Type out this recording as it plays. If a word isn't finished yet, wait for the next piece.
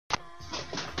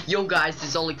Yo guys, this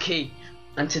is Ollie Key,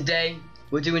 and today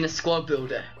we're doing a squad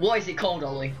builder. What is it called,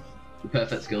 Ollie? The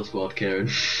perfect skill squad, Kieran.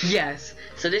 Yes,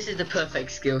 so this is the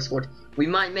perfect skill squad. We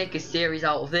might make a series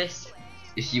out of this.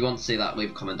 If you want to see that,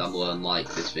 leave a comment down below and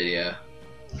like this video.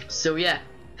 So yeah,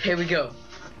 here we go.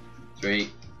 3,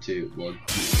 2, 1.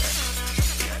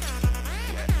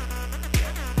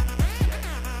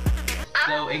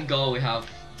 So in goal we have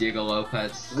Diego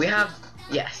Lopez. We have,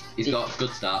 yes. He's got good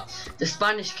stats. The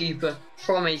Spanish keeper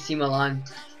from AC Milan.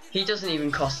 He doesn't even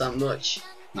cost that much.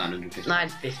 950.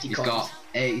 950 He's coins. got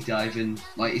 80 diving,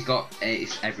 like he's got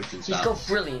 80 everything stats. He's got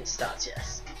brilliant stats,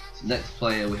 yes. So next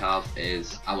player we have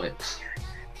is Alex,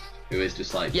 who is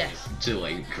just like to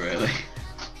link really.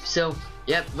 So,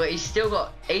 yep, but he's still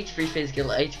got 83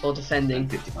 physical, 84 defending.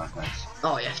 And 55 pace.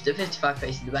 Oh yeah, the 55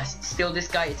 pace is the best. Still, this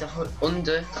guy is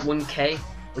under 1k,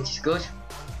 which is good.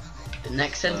 The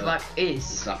next centre back is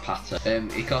Zapata.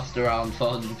 He cost around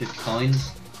 450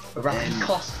 coins. Around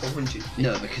cost 400.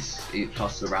 No, because it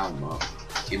costs around that.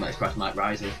 His price might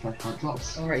rise and his price might drop.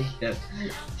 Sorry. Yeah.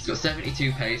 He's got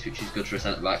 72 pace, which is good for a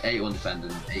centre back. 81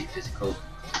 defending, 8 physical.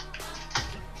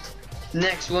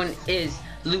 Next one is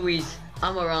Luis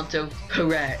Amaranto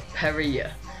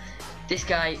Pereira. This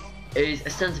guy is a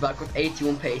centre back with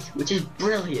 81 pace, which is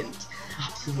brilliant.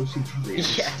 Absolutely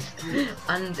brilliant. Yes.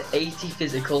 And 80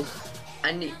 physical.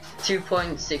 And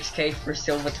 2.6k for a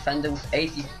silver defender with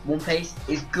 81 pace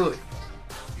is good.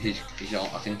 He's on,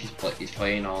 I think he's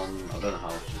playing on, I don't know how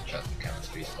to check the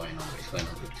chemistry he's playing on, but he's playing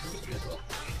on good chemistry as well.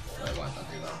 Wait, why did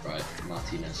I do that? Right,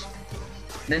 Martinez.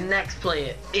 The next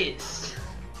player is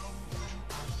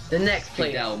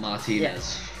Fidel Martinez.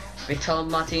 Yes. Vital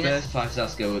Martinez. First 5-star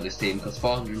skill with this team costs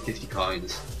 450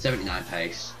 coins, 79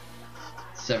 pace,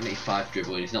 75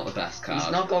 dribbling. He's not the best card.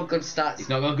 He's not got good stats. He's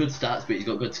not got good stats, but he's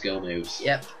got good skill moves.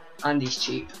 Yep, and he's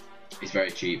cheap. He's very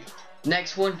cheap.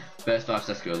 Next one. First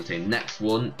 5-star skill of the team. Next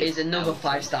one is another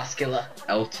 5-star skiller.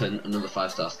 Elton, another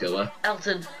 5-star skiller.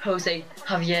 Elton Jose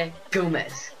Javier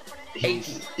Gomez.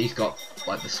 He's got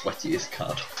like the sweatiest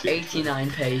card.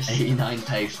 89 pace. 89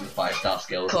 pace with 5-star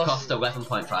skills. Cost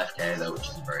 11.5k though, which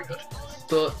isn't very good.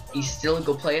 But he's still a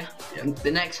good player. Yep.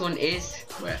 The next one is.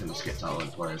 Wait, I think we skipped our own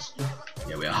players.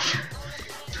 Yeah, we are.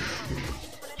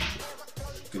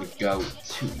 Gonna go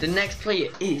to. The next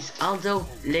player is Aldo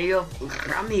Leo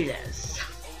Ramirez.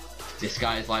 This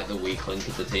guy is like the weak link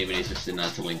of the team, and he's just in there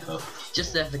to link up.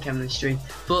 Just there for chemistry,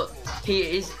 but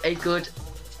he is a good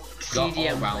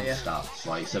CDM all-round player. Stats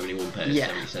like 71 pace,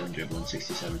 77 dribbling,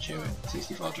 67 shooting,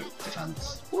 64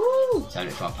 defense, Woo!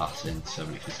 75 passing,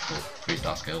 70 physical,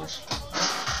 3-star skills.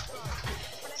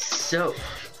 So,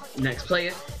 next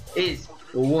player is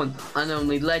the one and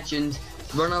only legend,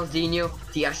 Ronaldinho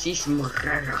de Assis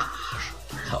Moreira.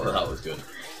 That was good.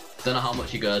 Don't know how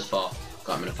much he goes for.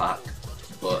 Got him in a pack,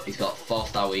 but he's got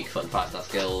 4-star weak foot and 5-star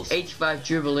skills. 85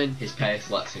 dribbling. His pace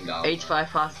lets him down. 85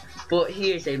 pass. But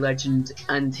he is a legend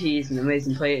and he is an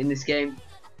amazing player in this game.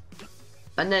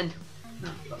 And then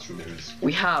that's Ramirez.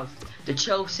 We have the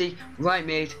Chelsea right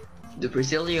mid, the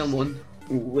Brazilian one,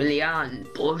 Willian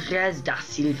Borges da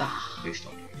Silva.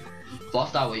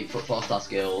 4-star weak foot, 4-star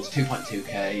skills,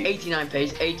 2.2k. 89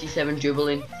 pace, 87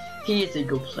 dribbling. He is a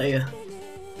good player.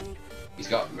 He's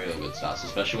got really good stats,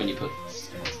 especially when you put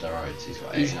steroids.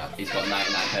 He's got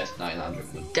 99 pace, 99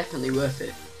 dribbling. Definitely worth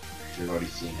it. We've already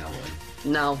seen how well.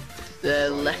 Now, the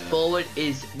left forward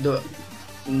is the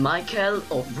Michael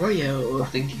Arroyo. I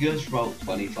think he goes for about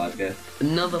 25k.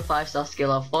 Another 5-star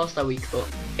skiller, 4-star weak foot,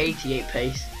 88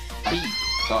 pace. He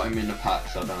got him in the pack,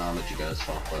 so I don't know how much he goes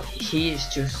for. But he is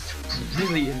just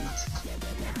brilliant.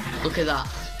 Look at that.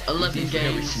 11 games,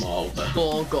 really small,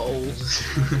 4 goals.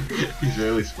 He's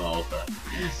really small, but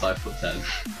 5'10".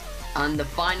 And the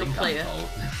final player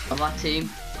of our team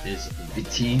is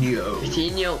Vitinho.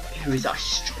 Vitinho, who is our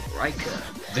striker.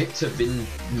 Victor Vindus.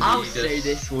 I'll say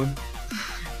this one.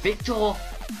 Victor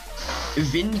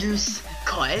Vindus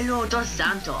Coelho dos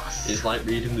Santos. It's like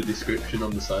reading the description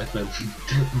on the site, man.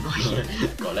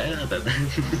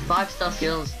 5-star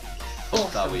skills.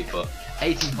 4-star weak foot.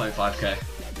 18.5k.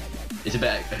 It's a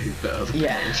bit over.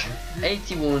 Yeah.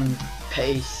 81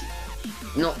 pace.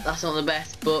 No, that's not the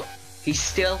best, but he's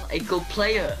still a good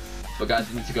player. But guys,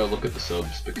 we need to go look at the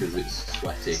subs because it's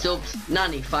sweaty. Subs: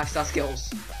 Nani, 5-star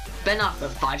skills. Ben Arthur,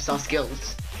 5-star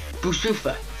skills.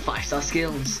 Busufa, 5-star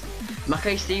skills.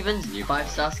 Mackay Stevens,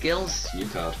 5-star skills. New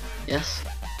card. Yes.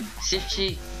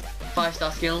 Sifchi,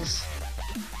 5-star skills.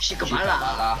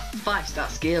 Shikabala, 5-star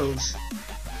skills.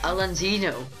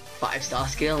 Alanzino, 5-star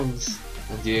skills.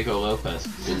 And Diego Lopez,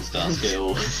 1-star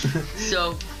skills.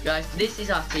 So, guys, this is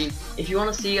our team. If you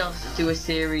want to see us do a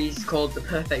series called the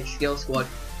Perfect Skill Squad,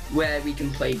 where we can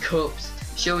play cups,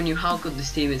 showing you how good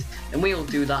this team is, and we will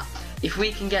do that. If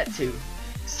we can get to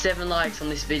 7 likes on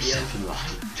this video, 7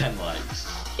 likes, 10 likes.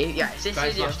 If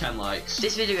this 10 likes.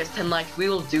 This video gets 10 likes, we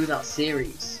will do that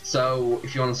series. So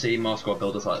if you want to see more squad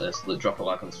builders like this, drop a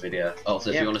like on this video. Also,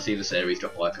 if Yep. you want to see the series,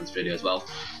 drop a like on this video as well.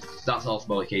 That's all for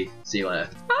Molly Key. See you later.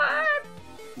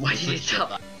 Why did you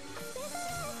stop?